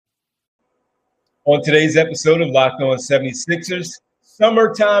On today's episode of Locked On 76ers,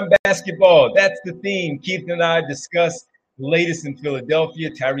 summertime basketball. That's the theme. Keith and I discuss the latest in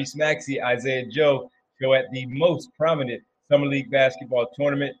Philadelphia. Tyrese Maxey, Isaiah Joe show at the most prominent Summer League basketball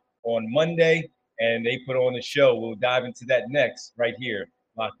tournament on Monday, and they put on the show. We'll dive into that next right here,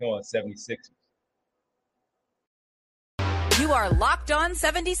 Locked On 76ers. You are Locked On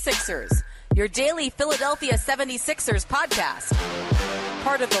 76ers, your daily Philadelphia 76ers podcast.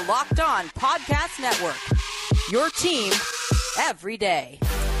 Part of the Locked On Podcast Network, your team every day.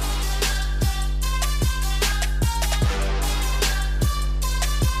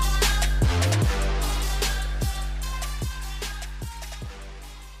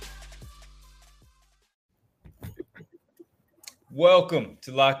 Welcome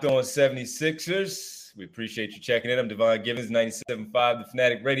to Locked On 76ers. We appreciate you checking in. I'm Devon Givens, 97.5 The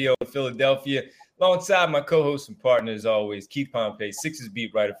Fanatic Radio in Philadelphia. Alongside my co-host and partner, as always, Keith Pompey, Sixers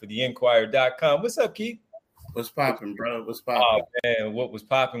beat writer for TheInquirer.com. What's up, Keith? What's popping, bro? What's popping? Oh, man, what was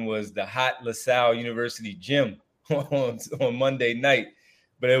popping was the hot LaSalle University gym on Monday night.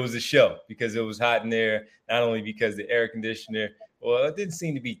 But it was a show because it was hot in there, not only because the air conditioner, well, it didn't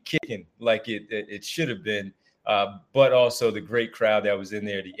seem to be kicking like it should have been, but also the great crowd that was in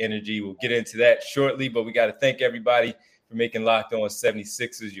there, the energy. We'll get into that shortly, but we got to thank everybody for making Locked On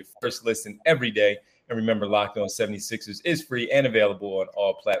 76ers your first listen every day. And remember, Locked On 76ers is free and available on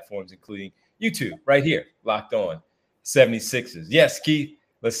all platforms, including YouTube, right here, Locked On 76ers. Yes, Keith,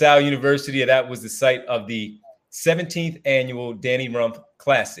 LaSalle University, that was the site of the 17th annual Danny Rumph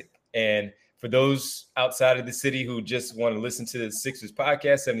Classic. And for those outside of the city who just want to listen to the Sixers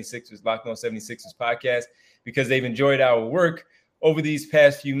podcast, 76ers, Locked On 76ers podcast, because they've enjoyed our work over these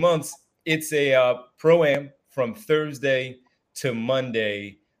past few months, it's a pro-am from Thursday to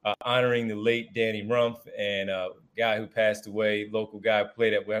Monday, honoring the late Danny Rumph, and a guy who passed away, local guy,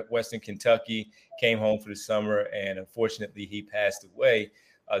 played at Western Kentucky, came home for the summer, and unfortunately he passed away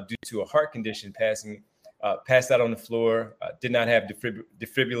due to a heart condition, passed out on the floor, did not have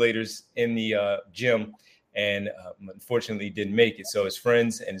defibrillators in the gym, and unfortunately didn't make it. So his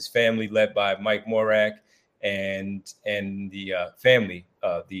friends and his family, led by Mike Morak and the family,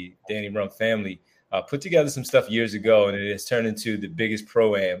 the Danny Rumph family, put together some stuff years ago, and it has turned into the biggest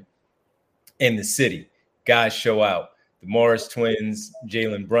pro-am in the city. Guys show out. The Morris twins,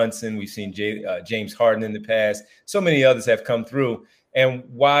 Jalen Brunson. We've seen James Harden in the past. So many others have come through. And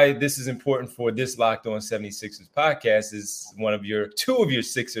why this is important for this Locked On 76ers podcast is two of your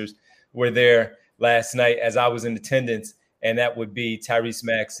Sixers were there last night as I was in attendance, and that would be Tyrese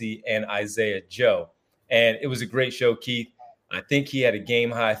Maxey and Isaiah Joe. And it was a great show, Keith. I think he had a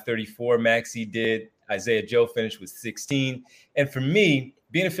game-high 34. Maxey did. Isaiah Joe finished with 16. And for me,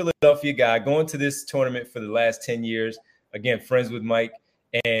 being a Philadelphia guy, going to this tournament for the last 10 years, again, friends with Mike,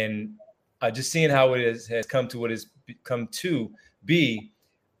 and just seeing how it has come to what it's come to be,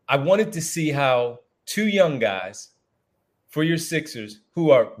 I wanted to see how two young guys for your Sixers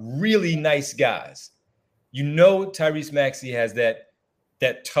who are really nice guys. You know Tyrese Maxey has that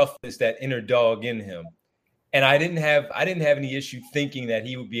toughness, that inner dog in him. And I didn't have any issue thinking that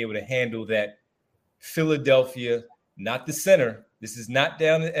he would be able to handle that Philadelphia, not the center. This is not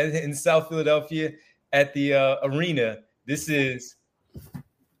down in South Philadelphia at the arena. This is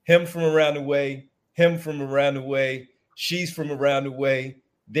him from around the way, him from around the way, she's from around the way.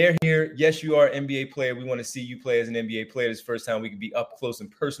 They're here. Yes, you are an NBA player. We want to see you play as an NBA player. This is the first time we can be up close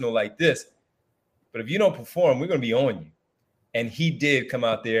and personal like this. But if you don't perform, we're going to be on you. And he did come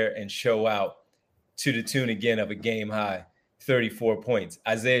out there and show out to the tune again of a game-high 34 points.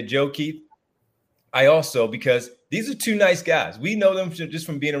 Isaiah Joe, Keith, I also, because these are two nice guys. We know them just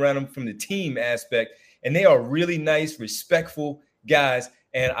from being around them from the team aspect, and they are really nice, respectful guys.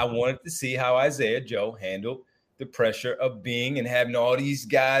 And I wanted to see how Isaiah Joe handled the pressure of being and having all these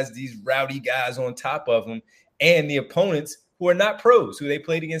guys, these rowdy guys on top of him, and the opponents who are not pros, who they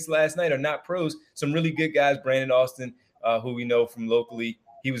played against last night are not pros. Some really good guys, Brandon Austin, who we know from locally.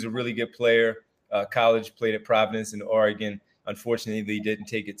 He was a really good player. College, played at Providence in Oregon. Unfortunately, didn't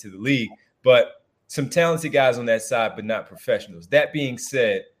take it to the league. But some talented guys on that side, but not professionals. That being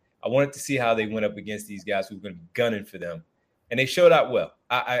said, I wanted to see how they went up against these guys who were going to be gunning for them. And they showed out well.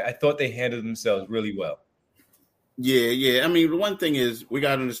 I thought they handled themselves really well. Yeah. I mean, the one thing is we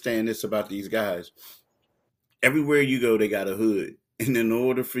got to understand this about these guys. Everywhere you go, they got a hood. And in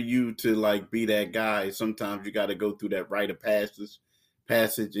order for you to, be that guy, sometimes you got to go through that rite of passage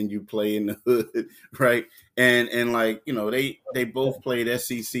and you play in the hood, right? And they both played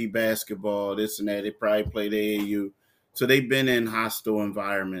SEC basketball, this and that. They probably played AAU. So they've been in hostile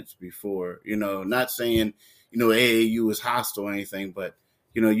environments before, not saying, AAU is hostile or anything, but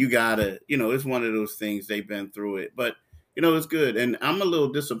you gotta, it's one of those things. They've been through it, but it's good. And I'm a little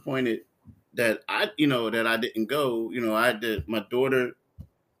disappointed that I didn't go. I did. My daughter.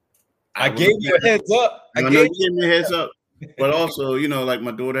 I gave you a heads up. I know you gave me a heads up, but also, like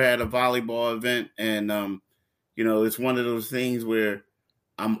my daughter had a volleyball event, and it's one of those things where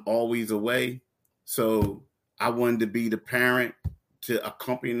I'm always away, so I wanted to be the parent to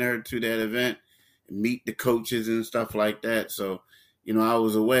accompany her to that event, and meet the coaches and stuff like that. So, I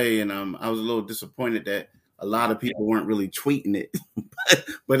was away, and I was a little disappointed that a lot of people weren't really tweeting it,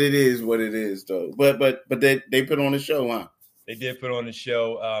 but it is what it is, though. But they put on a show, huh? They did put on the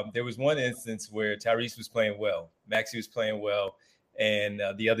show. There was one instance where Tyrese was playing well, Maxey was playing well, and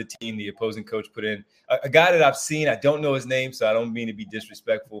the other team, the opposing coach, put in a guy that I've seen. I don't know his name, so I don't mean to be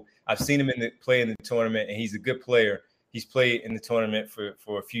disrespectful. I've seen him play in the tournament, and he's a good player. He's played in the tournament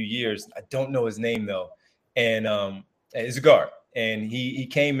for a few years. I don't know his name, though. And he's a guard. And he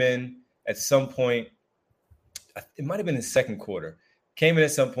came in at some point. It might have been the second quarter. Came in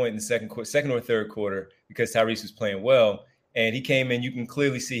at some point in the second or third quarter, because Tyrese was playing well. And he came in. You can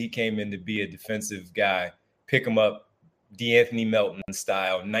clearly see he came in to be a defensive guy, pick him up, DeAnthony Melton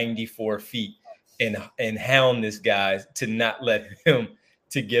style, 94 feet, and hound this guy to not let him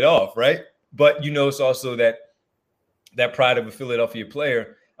to get off, right? But it's also that pride of a Philadelphia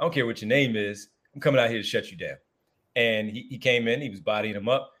player. I don't care what your name is. I'm coming out here to shut you down. And he came in. He was bodying him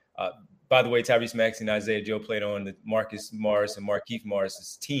up. By the way, Tyrese Maxey and Isaiah Joe played on the Marcus Morris and Markieff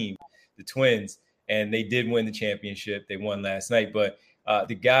Morris's team, the Twins, and they did win the championship. They won last night. But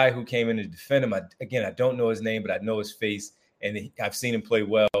the guy who came in to defend him, I don't know his name, but I know his face, and I've seen him play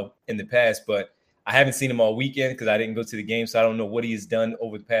well in the past. But I haven't seen him all weekend because I didn't go to the game, so I don't know what he has done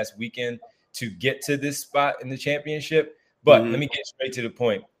over the past weekend to get to this spot in the championship. But let me get straight to the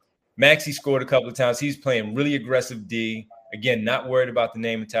point. Maxey scored a couple of times. He's playing really aggressive D. Again, not worried about the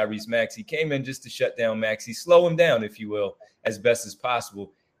name of Tyrese Maxey. He came in just to shut down Maxey, slow him down, if you will, as best as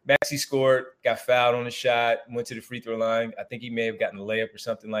possible. Maxey scored, got fouled on a shot, went to the free throw line. I think he may have gotten a layup or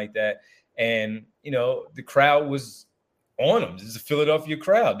something like that. And, the crowd was on him. This is a Philadelphia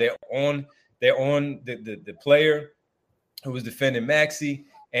crowd. They're on the player who was defending Maxey,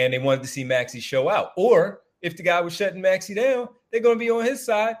 and they wanted to see Maxey show out. Or if the guy was shutting Maxey down, they're going to be on his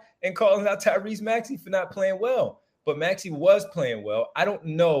side and calling out Tyrese Maxey for not playing well. But Maxey was playing well. I don't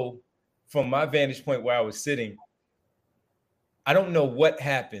know, from my vantage point where I was sitting, I don't know what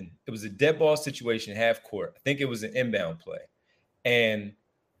happened. It was a dead ball situation, half court. I think it was an inbound play. And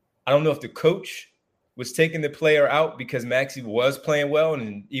I don't know if the coach was taking the player out because Maxey was playing well,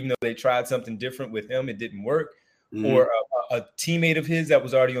 and even though they tried something different with him, it didn't work. Or a teammate of his that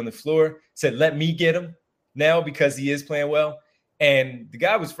was already on the floor said, let me get him now because he is playing well. And the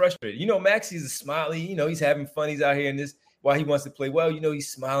guy was frustrated. Maxey's a smiley. He's having fun. He's out here in this while he wants to play well.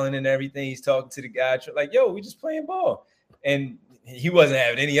 He's smiling and everything. He's talking to the guy like, yo, we just playing ball. And he wasn't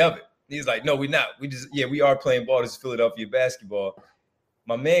having any of it. He's like, no, we're not. We are playing ball. This is Philadelphia basketball.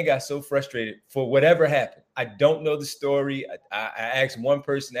 My man got so frustrated for whatever happened. I don't know the story. I asked one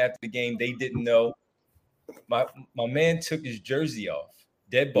person after the game. They didn't know. My man took his jersey off,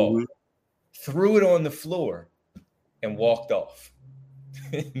 dead ball, threw it on the floor, and walked off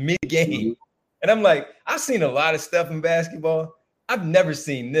mid-game. And I'm like, I've seen a lot of stuff in basketball. I've never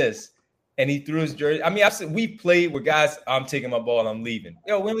seen this. And he threw his jersey. I mean, we played with guys, I'm taking my ball, I'm leaving.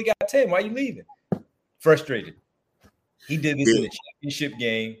 Yo, we only got 10. Why are you leaving? Frustrated. He did this in the championship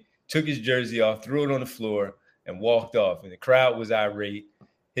game, took his jersey off, threw it on the floor, and walked off. And the crowd was irate.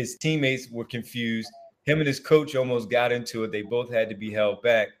 His teammates were confused. Him and his coach almost got into it. They both had to be held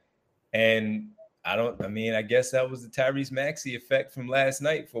back. And I guess that was the Tyrese Maxey effect from last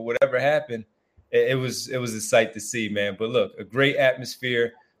night for whatever happened. It was a sight to see, man. But look, a great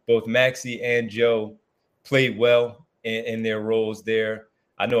atmosphere. Both Maxey and Joe played well in their roles there.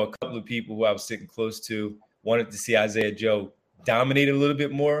 I know a couple of people who I was sitting close to wanted to see Isaiah Joe dominate a little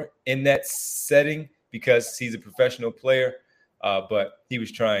bit more in that setting because he's a professional player. But he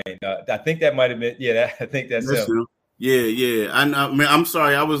was trying. I think that might have been, I think that's him. Yeah. I'm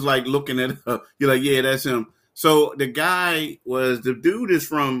sorry. I was like looking at you're like, yeah, that's him. So the dude is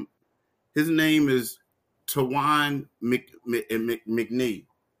from, his name is Tawan McKee.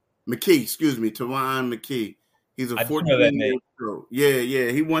 Tawan McKee. He's a 14-year pro.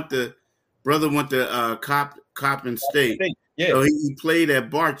 Yeah. He went to Coppin State. Yeah. So he played at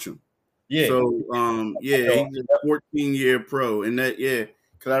Bartram. Yeah. So he's a 14-year pro, and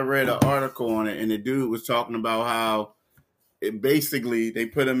because I read an article on it, and the dude was talking about how they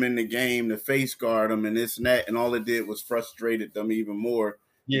put him in the game to face guard him and this and that, and all it did was frustrated them even more.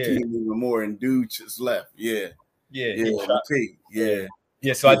 Yeah. And dude just left. Yeah.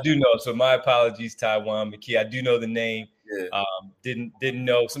 Yeah, so I do know. So my apologies, Taiwan McKee. I do know the name. Yeah. Didn't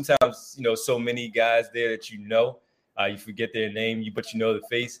know. Sometimes, so many guys there that you forget their name, but you know the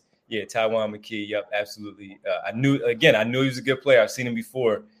face. Yeah, Taiwan McKee. Yep, absolutely. I knew he was a good player. I've seen him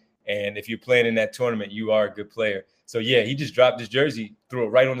before. And if you're playing in that tournament, you are a good player. So, yeah, he just dropped his jersey, threw it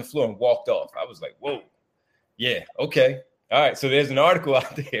right on the floor and walked off. I was like, whoa. Yeah, okay. All right, so there's an article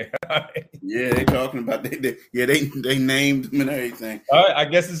out there. All right. Yeah, they're talking about they named him and everything. All right, I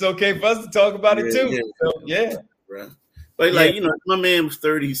guess it's okay for us to talk about it too. Yeah. So, yeah. Right. But my man was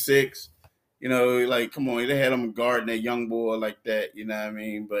 36. Like, come on, they had him guarding that young boy like that. You know what I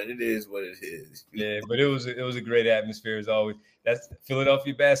mean? But it is what it is. Yeah, but it was a great atmosphere as always. That's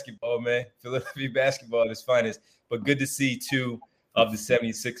Philadelphia basketball, man. Philadelphia basketball at its finest. But good to see two of the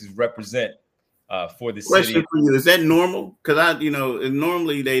 76ers represent for the Question city. for you: is that normal? Because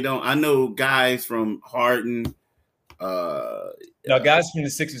normally they don't. I know guys from Harden. Now, guys from the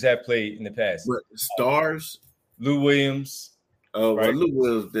Sixers have played in the past. But stars, Lou Williams. Oh, right? Well, Lou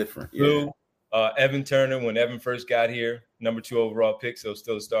Williams different. Yeah. Lou, Evan Turner, when Evan first got here, number 2 overall pick, so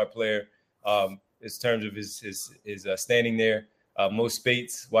still a star player. In terms of his standing there, Mo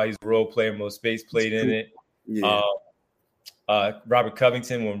Spates, while he's a role player, Mo Spates played in it. Yeah. Robert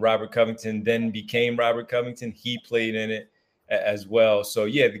Covington, when Robert Covington then became Robert Covington, he played in it as well. So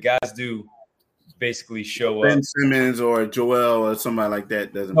yeah, the guys do basically show Ben up. Simmons or Joel or somebody like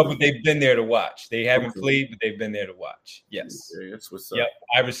that doesn't. No, but they've been there to watch. They haven't played, but they've been there to watch. Yes. Okay, that's what's up. Yep.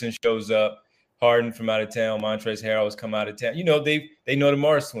 Iverson shows up. Harden from out of town. Montrezl Harrell has come out of town. They know the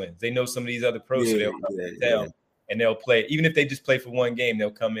Morris twins. They know some of these other pros, so they'll come down and they'll play. Even if they just play for one game, they'll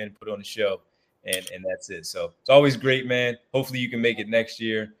come in and put on a show, and that's it. So it's always great, man. Hopefully you can make it next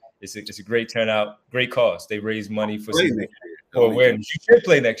year. It's a great turnout, great cause. They raise money for awareness. You should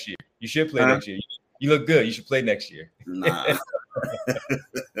play next year. You should play next year. You look good. You should play next year. Nah.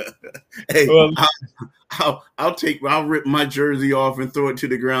 Hey, I'll rip my jersey off and throw it to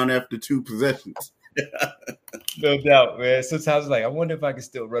the ground after 2 possessions. No doubt, man. Sometimes I wonder if I can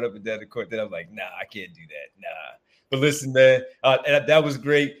still run up and down the court. Then I'm like, nah, I can't do that. Nah. But listen, man, that was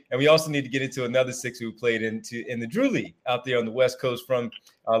great. And we also need to get into another Sixer who played in the Drew League out there on the West Coast from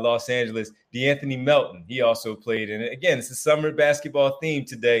Los Angeles, DeAnthony Melton. He also played in it. Again, it's a summer basketball theme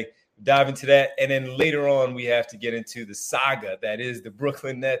today. Dive into that. And then later on, we have to get into the saga that is the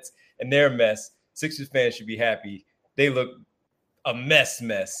Brooklyn Nets and their mess. Sixers fans should be happy. They look a mess.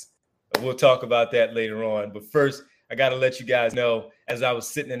 We'll talk about that later on. But first, I got to let you guys know, as I was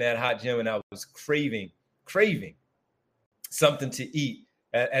sitting in that hot gym and I was craving something to eat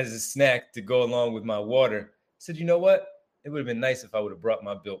as a snack to go along with my water, I said, you know what? It would have been nice if I would have brought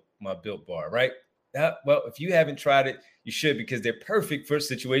my Built Bar, right? Well, if you haven't tried it, you should, because they're perfect for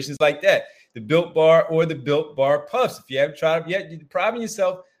situations like that. The Built Bar or the Built Bar Puffs. If you haven't tried them yet, you're depriving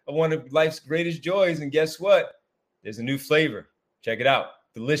yourself of one of life's greatest joys. And guess what? There's a new flavor. Check it out.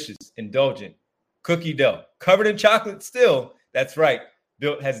 Delicious, indulgent cookie dough, covered in chocolate still. That's right.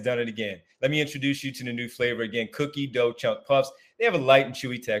 Built has done it again. Let me introduce you to the new flavor again, cookie dough chunk puffs. They have a light and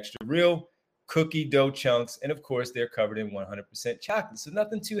chewy texture, real cookie dough chunks. And of course, they're covered in 100% chocolate, so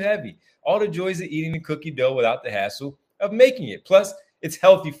nothing too heavy. All the joys of eating the cookie dough without the hassle of making it. Plus, it's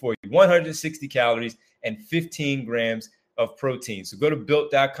healthy for you, 160 calories and 15 grams of protein. So go to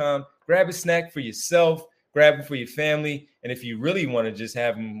Built.com, grab a snack for yourself, grab it for your family. And if you really want to just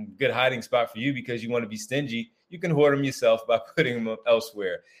have a good hiding spot for you because you want to be stingy, you can hoard them yourself by putting them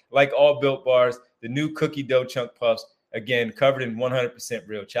elsewhere. Like all Built Bars, the new cookie dough chunk puffs, again, covered in 100%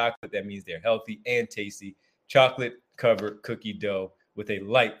 real chocolate. That means they're healthy and tasty. Chocolate-covered cookie dough with a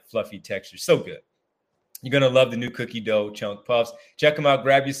light, fluffy texture. So good. You're going to love the new cookie dough chunk puffs. Check them out.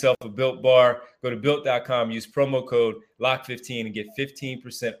 Grab yourself a Built Bar. Go to Built.com. Use promo code LOCK15 and get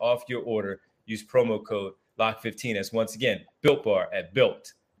 15% off your order. Use promo code LOCK15. That's once again, Built Bar at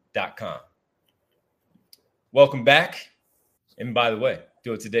Built.com. Welcome back. And by the way,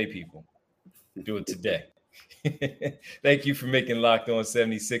 do it today, people. Do it today. Thank you for making Locked On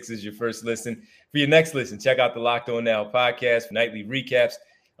 76ers your first listen. For your next listen, check out the Locked On Now podcast for nightly recaps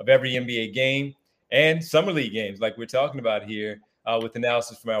of every NBA game and summer league games like we're talking about here with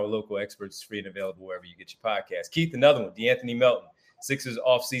analysis from our local experts. It's free and available wherever you get your podcast. Keith, another one, DeAnthony Melton, Sixers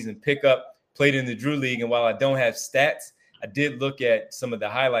offseason pickup, played in the Drew League. And while I don't have stats, I did look at some of the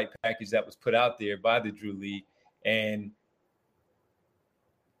highlight package that was put out there by the Drew League. And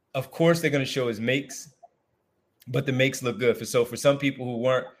of course, they're going to show his makes, but the makes look good. So for some people who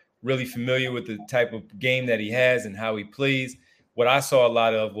weren't really familiar with the type of game that he has and how he plays, what I saw a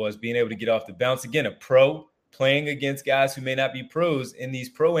lot of was being able to get off the bounce. Again, a pro playing against guys who may not be pros in these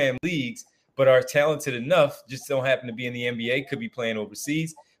pro-am leagues, but are talented enough, just don't happen to be in the NBA, could be playing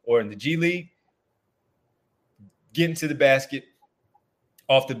overseas or in the G League, getting to the basket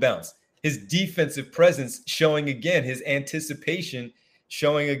off the bounce. His defensive presence showing again, his anticipation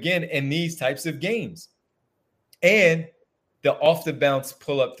showing again in these types of games. And the off the bounce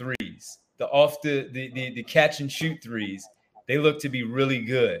pull-up threes, the catch and shoot threes, they look to be really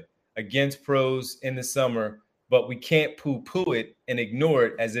good against pros in the summer, but we can't poo-poo it and ignore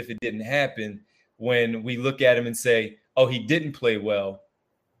it as if it didn't happen when we look at him and say, oh, he didn't play well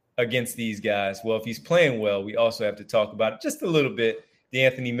against these guys. Well, if he's playing well, we also have to talk about it just a little bit.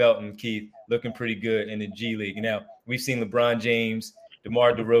 DeAnthony Melton, Keith, looking pretty good in the G League. Now, we've seen LeBron James,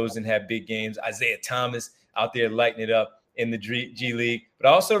 DeMar DeRozan have big games, Isaiah Thomas out there lighting it up in the G League. But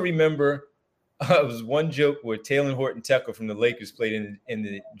I also remember it was one joke where Talen Horton-Tucker from the Lakers played in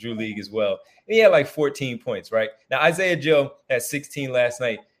the Drew League as well. And he had like 14 points, right? Now, Isaiah Joe had 16 last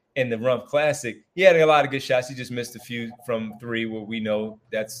night in the Rumph Classic. He had a lot of good shots. He just missed a few from three where we know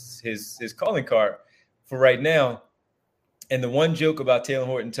that's his calling card for right now. And the one joke about Talen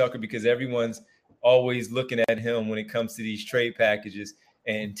Horton-Tucker, because everyone's always looking at him when it comes to these trade packages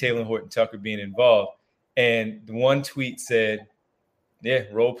and Talen Horton-Tucker being involved. And the one tweet said, yeah,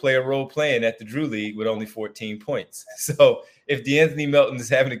 role playing at the Drew League with only 14 points. So if DeAnthony Melton is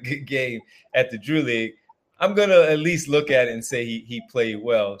having a good game at the Drew League, I'm going to at least look at it and say he played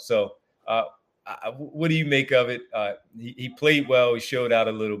well. So what do you make of it? He played well. He showed out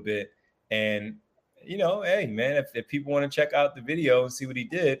a little bit. And, you know, hey, man, if people want to check out the video and see what he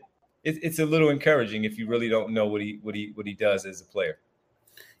did, it's a little encouraging if you really don't know what he does as a player.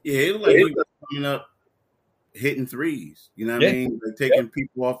 Yeah, it was like he was coming up hitting threes. You know what I mean? Like taking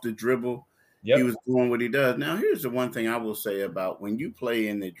people off the dribble. Yep. He was doing what he does. Now, here's the one thing I will say about when you play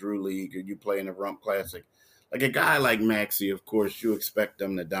in the Drew League or you play in the Rumph Classic, like a guy like Maxey, of course, you expect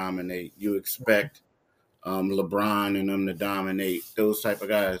them to dominate. You expect LeBron and them to dominate, those type of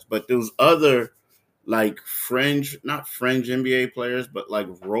guys. But those other like not fringe NBA players, but like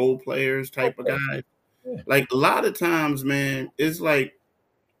role players type of guys. Yeah. Like a lot of times, man, it's like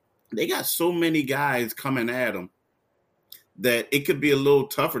they got so many guys coming at them that it could be a little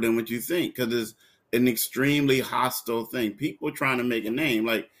tougher than what you think because it's an extremely hostile thing. People trying to make a name.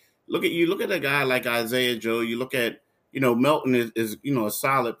 Like, look at a guy like Isaiah Joe. You look at, Melton is a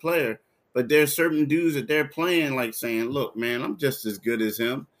solid player, but there's certain dudes that they're playing like saying, look, man, I'm just as good as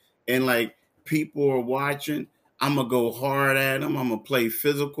him. And like people are watching, I'm going to go hard at him. I'm going to play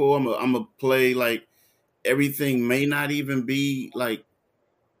physical. I'm going to play like everything may not even be like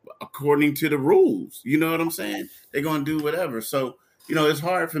according to the rules. You know what I'm saying? They're going to do whatever. So, it's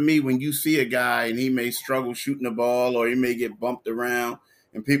hard for me when you see a guy and he may struggle shooting the ball or he may get bumped around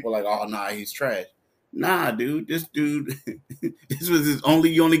and people are like, oh, nah, he's trash. Nah, dude, this dude, you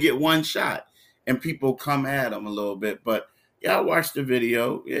only get one shot and people come at him a little bit. But yeah, I watched the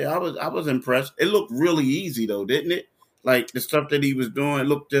video. Yeah, I was impressed. It looked really easy though, didn't it? Like the stuff that he was doing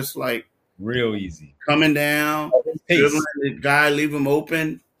looked just like real easy. Coming down, the guy leave him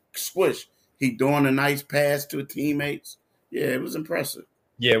open, squish. He doing a nice pass to teammates. Yeah, it was impressive.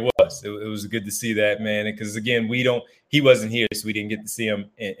 Yeah, it was. It was good to see that, man. Because again, he wasn't here, so we didn't get to see him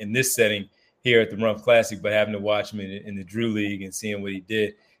in this setting here at the Rumph Classic. But having to watch him in the Drew League and seeing what he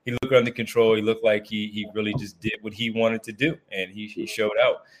did, he looked under control. He looked like he really just did what he wanted to do, and he showed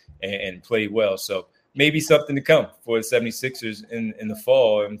out and played well. So maybe something to come for the 76ers in the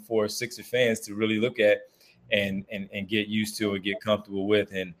fall and for Sixer fans to really look at and get used to or get comfortable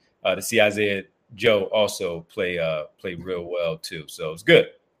with, and to see Isaiah Joe also play real well too. So it's good.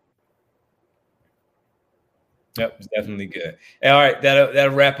 Yep, it's definitely good. All right,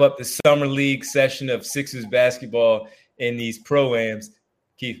 that'll wrap up the summer league session of Sixers basketball in these pro-ams.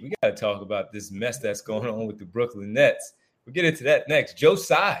 Keith, we got to talk about this mess that's going on with the Brooklyn Nets. We'll get into that next. Joe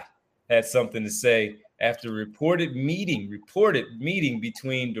Tsai had something to say after reported meeting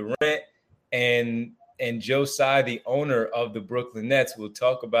between Durant and Joe Tsai, the owner of the Brooklyn Nets. We'll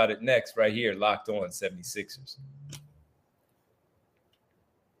talk about it next right here, Locked On 76ers.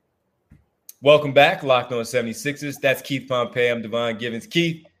 Welcome back, Locked On 76ers. That's Keith Pompey. I'm Devon Givens.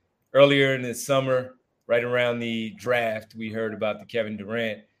 Keith, earlier in the summer, right around the draft, we heard about the Kevin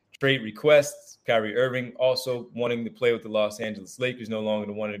Durant trade requests. Kyrie Irving also wanting to play with the Los Angeles Lakers, no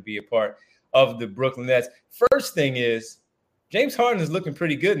longer wanting to be a part of the Brooklyn Nets. First thing is, James Harden is looking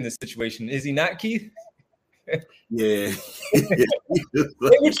pretty good in this situation. Is he not, Keith? Yeah. Say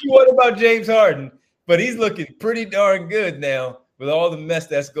what you want about James Harden, but he's looking pretty darn good now with all the mess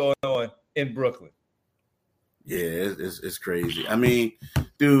that's going on in Brooklyn. Yeah, it's crazy. I mean,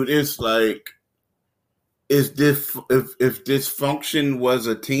 dude, it's like, if dysfunction was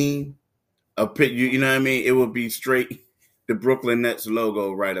a team, you know what I mean? It would be straight the Brooklyn Nets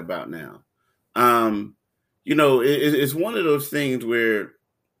logo right about now. It's one of those things where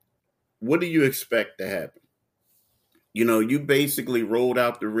what do you expect to happen? You basically rolled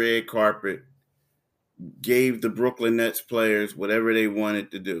out the red carpet, gave the Brooklyn Nets players whatever they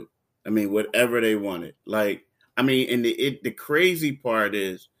wanted to do. I mean, whatever they wanted. And the crazy part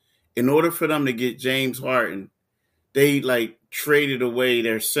is, in order for them to get James Harden, they traded away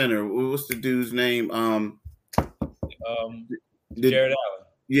their center. What's the dude's name? Jared Allen.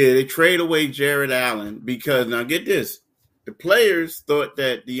 Yeah, they trade away Jared Allen because, now get this, the players thought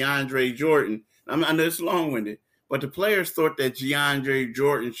that DeAndre Jordan, I know it's long-winded, but the players thought that DeAndre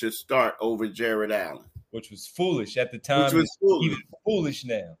Jordan should start over Jared Allen. Which was foolish at the time. Which was foolish. Even foolish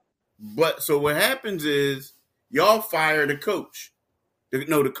now. But so what happens is y'all fire the coach.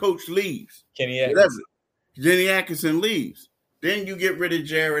 The coach leaves. Kenny Atkinson. Kenny Atkinson leaves. Then you get rid of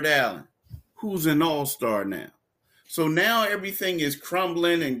Jared Allen, who's an all-star now. So now everything is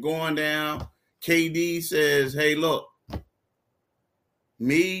crumbling and going down. KD says, hey, look,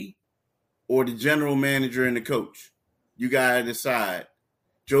 me or the general manager and the coach, you got to decide.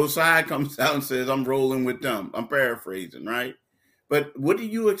 Joe Tsai comes out and says, I'm rolling with them. I'm paraphrasing, right? But what do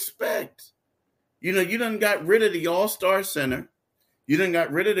you expect? You done got rid of the all-star center. You done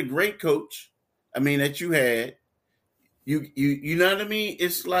got rid of the great coach, that you had. You know what I mean?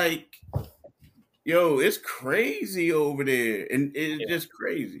 It's like, it's crazy over there. And it's just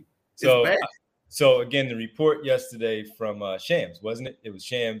crazy. So again, the report yesterday from Shams, wasn't it? It was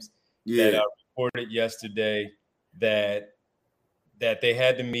Shams that reported yesterday that they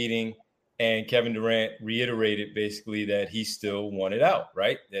had the meeting and Kevin Durant reiterated basically that he still wanted out,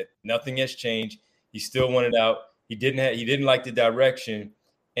 right? That nothing has changed. He still wanted out. He didn't like the direction.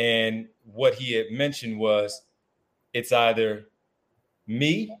 And what he had mentioned was it's either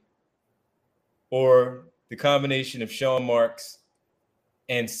me or the combination of Sean Marks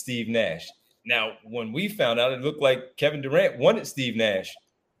and Steve Nash. Now, when we found out, it looked like Kevin Durant wanted Steve Nash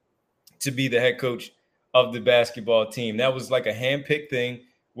to be the head coach of the basketball team. That was like a handpicked thing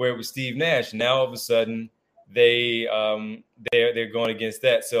where it was Steve Nash. Now, all of a sudden, they're going against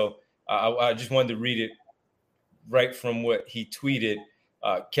that. So I just wanted to read it right from what he tweeted.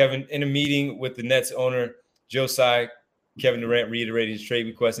 Kevin, in a meeting with the Nets owner, Joe Tsai, Kevin Durant reiterated his trade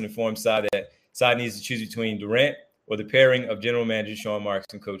request and informed Tsai that Tsai needs to choose between Durant or the pairing of general manager Sean Marks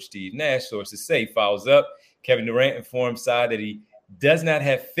and coach Steve Nash. Sources say, follows up, Kevin Durant informed Tsai that he does not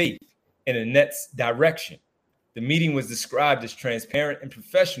have faith in the Nets' direction. The meeting was described as transparent and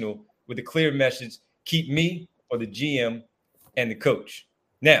professional with a clear message, keep me or the GM and the coach.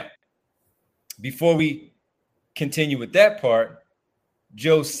 Now, before we continue with that part,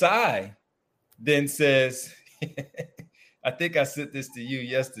 Joe Tsai then says, I think I sent this to you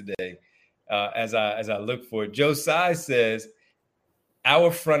yesterday as I look for it. Joe Tsai says,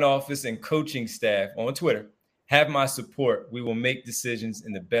 our front office and coaching staff on Twitter have my support. We will make decisions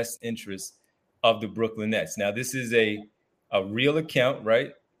in the best interest of the Brooklyn Nets. Now, this is a real account,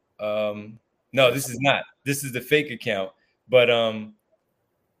 right? No, this is not. This is the fake account. But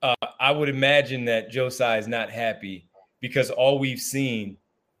I would imagine that Joe Tsai is not happy because all we've seen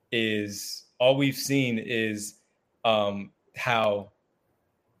is how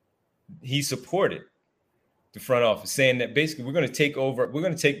he supported the front office, saying that basically we're going to take over, we're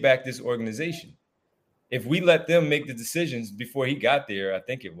going to take back this organization. If we let them make the decisions before he got there, I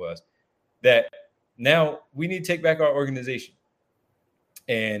think it was, that now we need to take back our organization.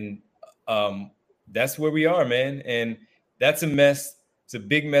 And that's where we are, man. And that's a mess. It's a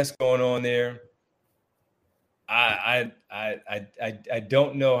big mess going on there. I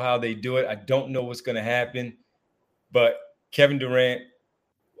don't know how they do it. I don't know what's going to happen. But Kevin Durant,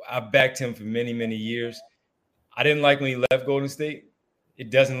 I backed him for many, many years. I didn't like when he left Golden State.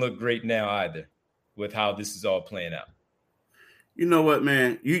 It doesn't look great now either with how this is all playing out. You know what,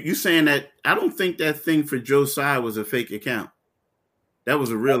 man? You saying that? I don't think that thing for Joe Tsai was a fake account. That was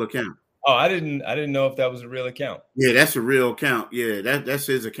a real account. Oh, I didn't know if that was a real account. Yeah, that's a real account. Yeah, that's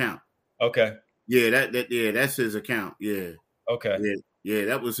his account. Okay. Yeah, that's his account. Yeah. Okay. Yeah,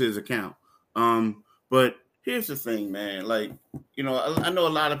 that was his account. But here's the thing, man. Like, I know a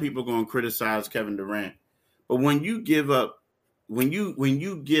lot of people are going to criticize Kevin Durant, but when you give a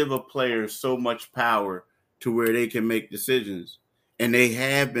player so much power to where they can make decisions, and they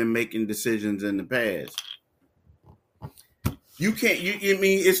have been making decisions in the past, you can't.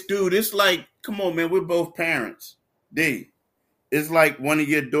 It's like, come on, man. We're both parents. It's like one of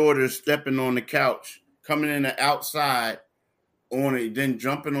your daughters stepping on the couch, coming in the outside on it, then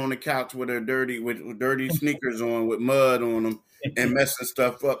jumping on the couch with dirty sneakers on, with mud on them, and messing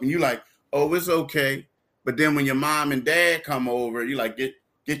stuff up. And you like, oh, it's okay. But then when your mom and dad come over, you like,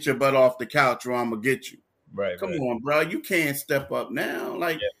 get your butt off the couch or I'm going to get you. Right. Come on, bro. You can't step up now.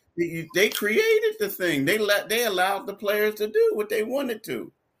 Like, they created the thing. They allowed the players to do what they wanted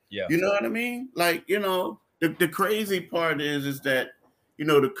to. Yeah. You know what I mean? Like, the crazy part is that,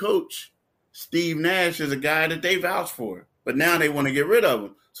 the coach, Steve Nash, is a guy that they vouched for. But now they want to get rid of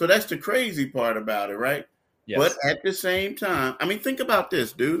him. So that's the crazy part about it, right? Yes. But at the same time, I mean, think about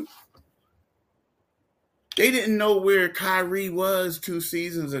this, dude. They didn't know where Kyrie was 2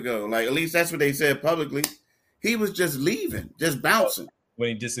 seasons ago. Like, at least that's what they said publicly. He was just leaving, just bouncing. When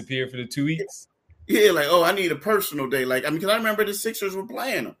he disappeared for the 2 weeks? Yeah, like, oh, I need a personal day. Like, I mean, because I remember the Sixers were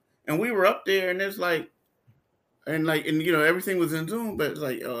playing him. And we were up there, and it's like, and everything was in Zoom, but it's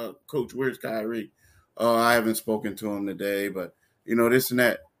like, Coach, where's Kyrie? Oh, I haven't spoken to him today, but, this and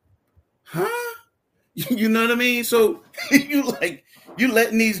that. Huh? You know what I mean? So you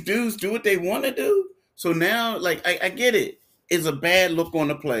letting these dudes do what they want to do? So now, like, I get it. It's a bad look on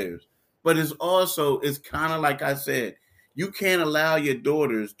the players. But it's kind of like I said, you can't allow your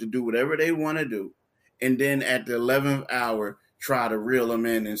daughters to do whatever they want to do. And then at the 11th hour, try to reel them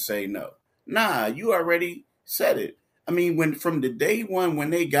in and say no. Nah, you already said it. I mean, from the day one, when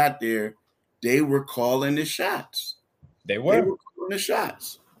they got there, they were calling the shots. They were calling the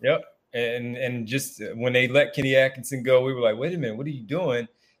shots. Yep. And just when they let Kenny Atkinson go, we were like, wait a minute, what are you doing?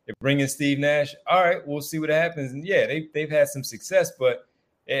 They're bringing Steve Nash. All right, we'll see what happens. And yeah, they've had some success, but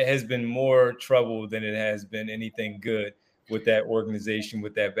it has been more trouble than it has been anything good with that organization,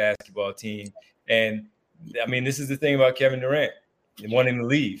 with that basketball team. And I mean, this is the thing about Kevin Durant wanting to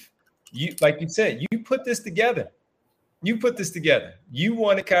leave. Like you said, you put this together. You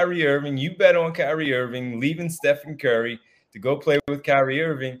wanted Kyrie Irving. You bet on Kyrie Irving, leaving Stephen Curry to go play with Kyrie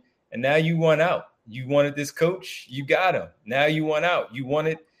Irving. And now you want out. You wanted this coach. You got him. Now you want out. You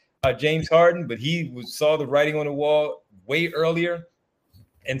wanted James Harden, but he saw the writing on the wall way earlier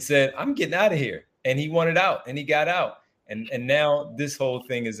and said, I'm getting out of here. And he wanted out, and he got out. And now this whole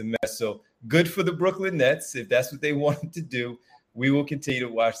thing is a mess. So good for the Brooklyn Nets. If that's what they wanted to do, we will continue to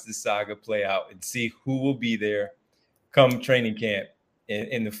watch the saga play out and see who will be there come training camp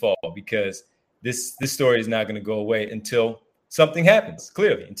in the fall, because this story is not going to go away until something happens,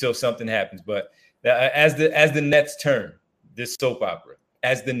 clearly, until something happens. But as the Nets turn, this soap opera,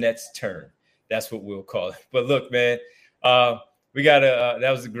 as the Nets turn, that's what we'll call it. But look, man, we got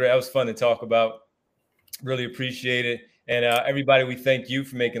that was fun to talk about. Really appreciate it. And everybody, we thank you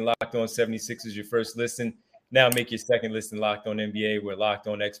for making Locked On 76ers your first listen. Now make your second listen Locked On NBA, where Locked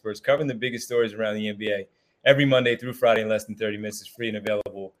On experts covering the biggest stories around the NBA every Monday through Friday in less than 30 minutes. Is free and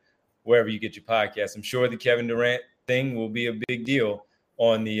available wherever you get your podcasts. I'm sure the Kevin Durant thing will be a big deal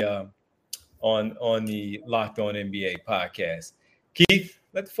on the Locked On NBA podcast. Keith,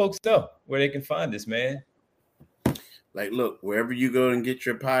 let the folks know where they can find this, man. Like, look, wherever you go and get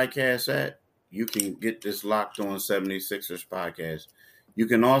your podcast at, you can get this Locked On 76ers podcast. You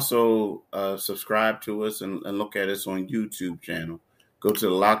can also subscribe to us and look at us on YouTube channel. Go to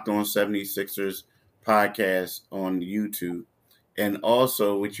the Locked On 76ers podcast on YouTube. And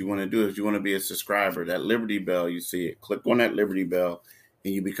also what you want to do is you want to be a subscriber. That Liberty Bell, you see it. Click on that Liberty Bell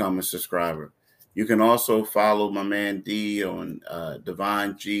and you become a subscriber. You can also follow my man D on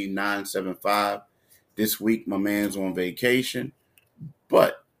Divine G975. This week, my man's on vacation.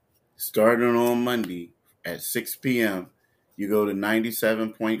 But starting on Monday at 6 p.m., you go to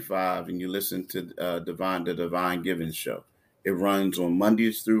 97.5 and you listen to the Divine Givens Show. It runs on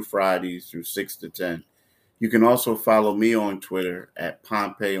Mondays through Fridays through 6 to 10. You can also follow me on Twitter at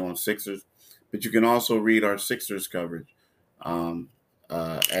Pompey on Sixers, but you can also read our Sixers coverage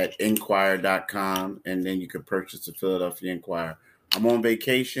at Enquirer.com, and then you can purchase the Philadelphia Inquirer. I'm on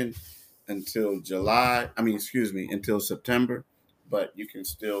vacation until until September, but you can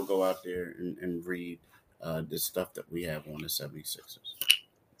still go out there and read the stuff that we have on the 76ers.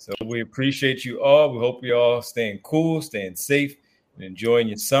 So we appreciate you all. We hope you all staying cool, staying safe, and enjoying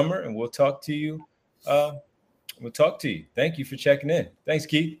your summer, and we'll talk to you. Thank you for checking in. Thanks,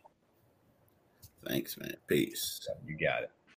 Keith. Thanks, man. Peace. You got it.